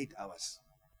 48 hours.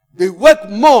 They work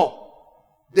more.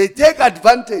 They take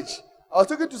advantage. I was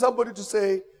talking to somebody to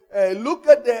say, look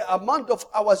at the amount of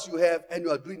hours you have and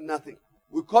you are doing nothing.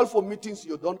 We call for meetings,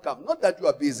 you don't come. Not that you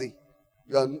are busy.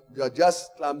 You are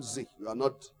just clumsy. You are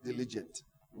not diligent.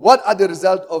 What are the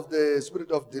results of the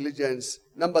spirit of diligence?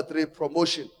 Number 3,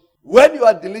 promotion. When you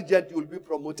are diligent, you will be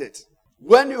promoted.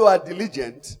 When you are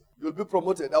diligent, you will be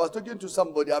promoted. I was talking to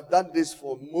somebody. I've done this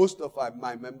for most of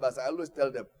my members. I always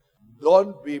tell them,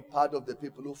 don't be part of the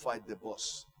people who fight the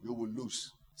boss. You will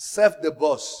lose. Serve the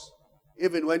boss.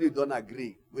 Even when you don't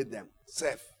agree with them.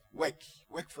 Serve. Work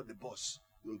for the boss.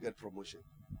 You'll get promotion.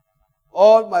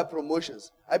 All my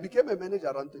promotions. I became a manager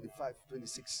around 25,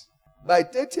 26. By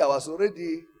 30, I was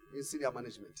already in senior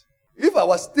management. If I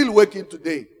was still working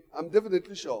today, I'm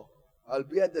definitely sure I'll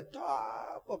be at the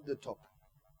top of the top.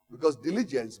 Because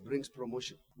diligence brings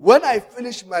promotion. When I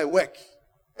finish my work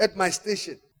at my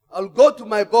station, I'll go to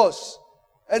my boss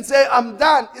and say, I'm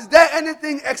done. Is there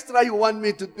anything extra you want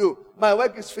me to do? My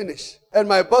work is finished. And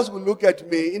my boss will look at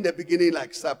me in the beginning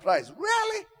like surprised.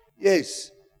 Really?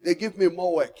 Yes. They give me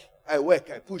more work. I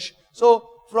work, I push. So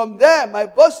from there, my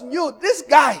boss knew this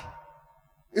guy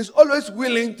is always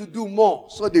willing to do more.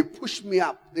 So they pushed me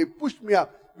up. They pushed me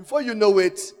up. Before you know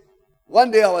it,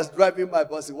 one day I was driving my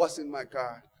boss. He was in my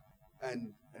car.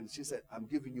 And she said, I'm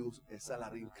giving you a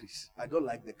salary increase. I don't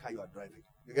like the car you are driving.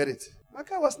 You get it? My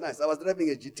car was nice. I was driving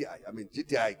a GTI.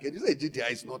 GTI. Can you say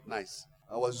GTI is not nice?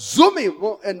 I was zooming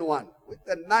N1 with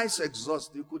a nice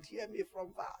exhaust. You could hear me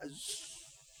from far.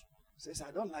 Says,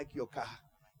 I don't like your car.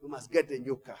 You must get a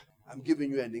new car. I'm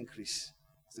giving you an increase.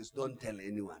 Says, don't tell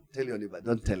anyone. Tell your neighbor,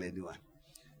 don't tell anyone.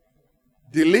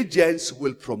 Diligence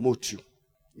will promote you.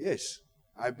 Yes.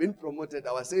 I've been promoted.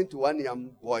 I was saying to one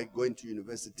young boy going to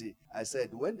university, I said,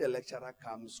 when the lecturer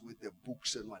comes with the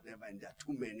books and whatever, and there are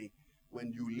too many,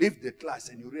 when you leave the class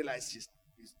and you realize he's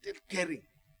still carrying,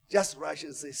 just rush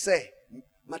and say, sir,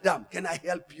 madam, can I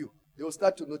help you? They will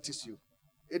start to notice you.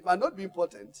 It might not be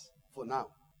important for now,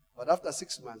 but after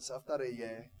 6 months, after a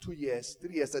year, 2 years,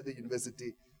 3 years at the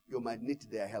university, you might need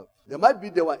their help. They might be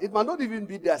the one. It might not even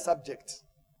be their subject.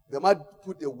 They might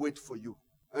put a weight for you.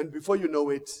 And before you know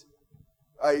it,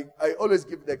 I always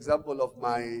give the example of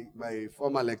my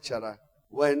former lecturer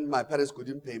when my parents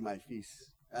couldn't pay my fees.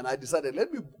 And I decided,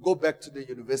 let me go back to the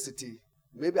university.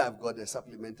 Maybe I've got a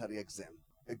supplementary exam.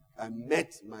 I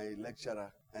met my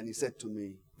lecturer and he said to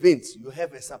me, Vince, you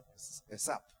have a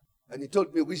SAP. And he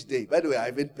told me which day. By the way, I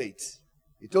haven't paid.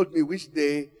 He told me which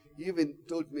day. He even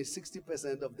told me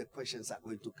 60% of the questions are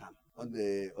going to come on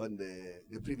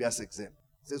the previous exam.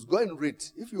 He says, go and read.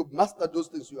 If you master those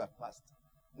things, you have passed.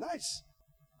 Nice.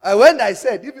 And when I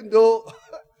said, even though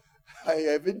I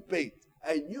haven't paid,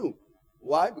 I knew.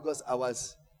 Why? Because I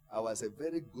was a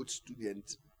very good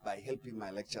student by helping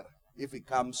my lecturer. If he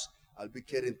comes, I'll be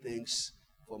carrying things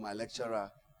for my lecturer,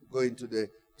 going to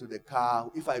the car.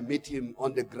 If I meet him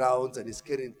on the grounds and he's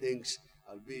carrying things,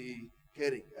 I'll be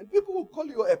carrying. And people will call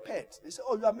you a pet. They say,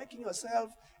 oh, you are making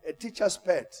yourself a teacher's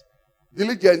pet.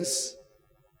 Diligence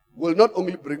will not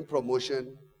only bring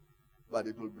promotion, but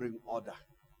it will bring order.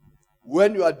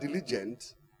 When you are diligent,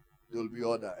 there will be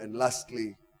order. And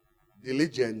lastly,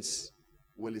 diligence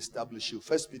will establish you.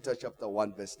 1 Peter chapter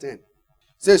 1 verse 10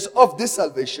 says, of this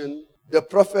salvation, the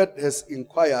prophet has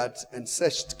inquired and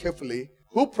searched carefully,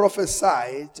 who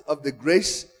prophesied of the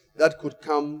grace that could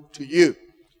come to you.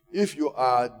 If you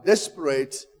are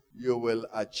desperate, you will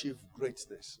achieve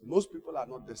greatness. Most people are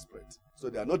not desperate. So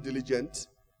they are not diligent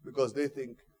because they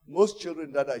think, most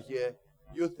children that are here,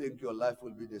 you think your life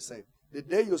will be the same. The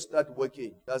day you start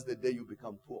working, that's the day you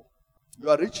become poor. You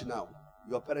are rich now.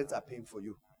 Your parents are paying for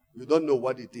you. You don't know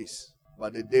what it is,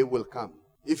 but the day will come.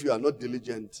 If you are not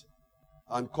diligent,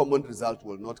 uncommon result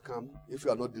will not come. If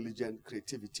you are not diligent,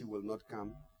 creativity will not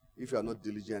come. If you are not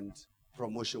diligent,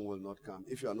 promotion will not come.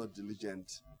 If you are not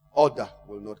diligent, order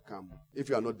will not come. If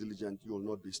you are not diligent, you will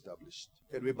not be established.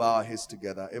 Can we bow our heads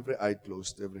together? Every eye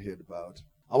closed, every head bowed.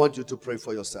 I want you to pray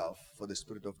for yourself, for the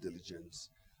spirit of diligence.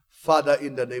 Father,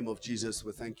 in the name of Jesus,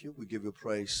 we thank you. We give you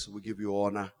praise. We give you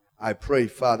honor. I pray,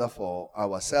 Father, for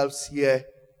ourselves here,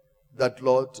 that,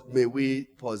 Lord, may we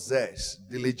possess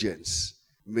diligence.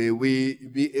 May we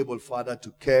be able, Father,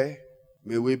 to care.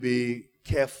 May we be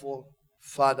careful.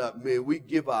 Father, may we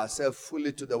give ourselves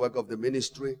fully to the work of the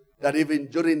ministry, that even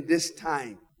during this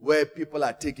time where people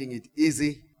are taking it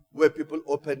easy, where people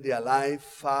open their life,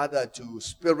 Father, to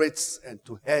spirits and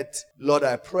to hate, Lord,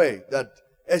 I pray that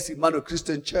as Emmanuel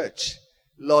Christian Church,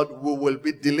 Lord, we will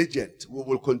be diligent. We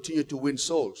will continue to win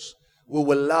souls. We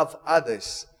will love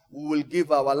others. We will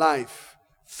give our life,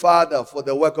 Father, for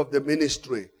the work of the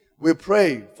ministry. We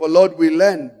pray for, Lord, we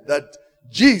learn that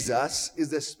Jesus is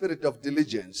the spirit of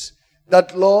diligence.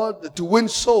 That, Lord, to win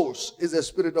souls is the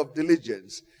spirit of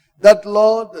diligence. That,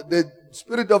 Lord, the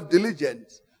spirit of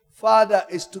diligence, Father,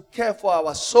 is to care for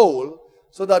our soul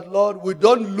so that, Lord, we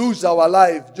don't lose our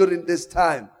life during this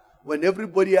time when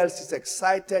everybody else is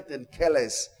excited and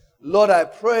careless. Lord, I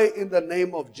pray in the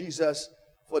name of Jesus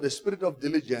for the spirit of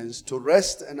diligence to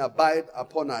rest and abide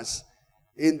upon us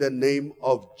in the name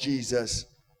of Jesus.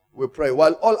 We pray.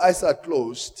 While all eyes are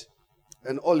closed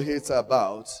and all heads are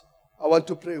bowed, I want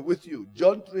to pray with you.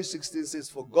 John 3:16 says,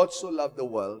 for God so loved the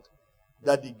world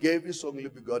that he gave his only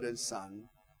begotten Son,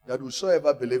 that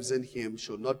whosoever believes in him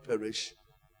shall not perish,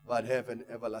 but have an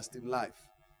everlasting life.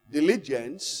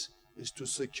 Diligence is to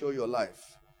secure your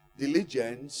life.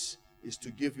 Diligence is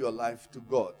to give your life to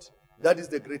God. That is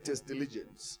the greatest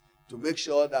diligence, to make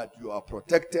sure that you are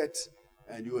protected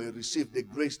and you will receive the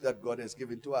grace that God has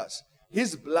given to us.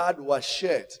 His blood was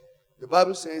shed. The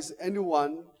Bible says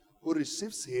anyone who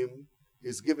receives him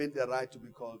is given the right to be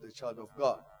called a child of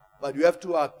God. But you have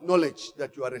to acknowledge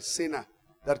that you are a sinner,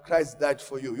 that Christ died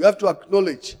for you. You have to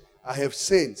acknowledge, I have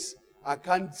sins. I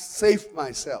can't save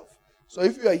myself. So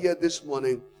if you are here this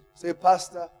morning, say,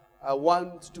 Pastor, I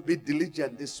want to be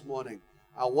diligent this morning.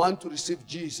 I want to receive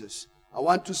Jesus. I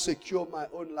want to secure my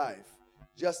own life.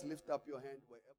 Just lift up your hand wherever.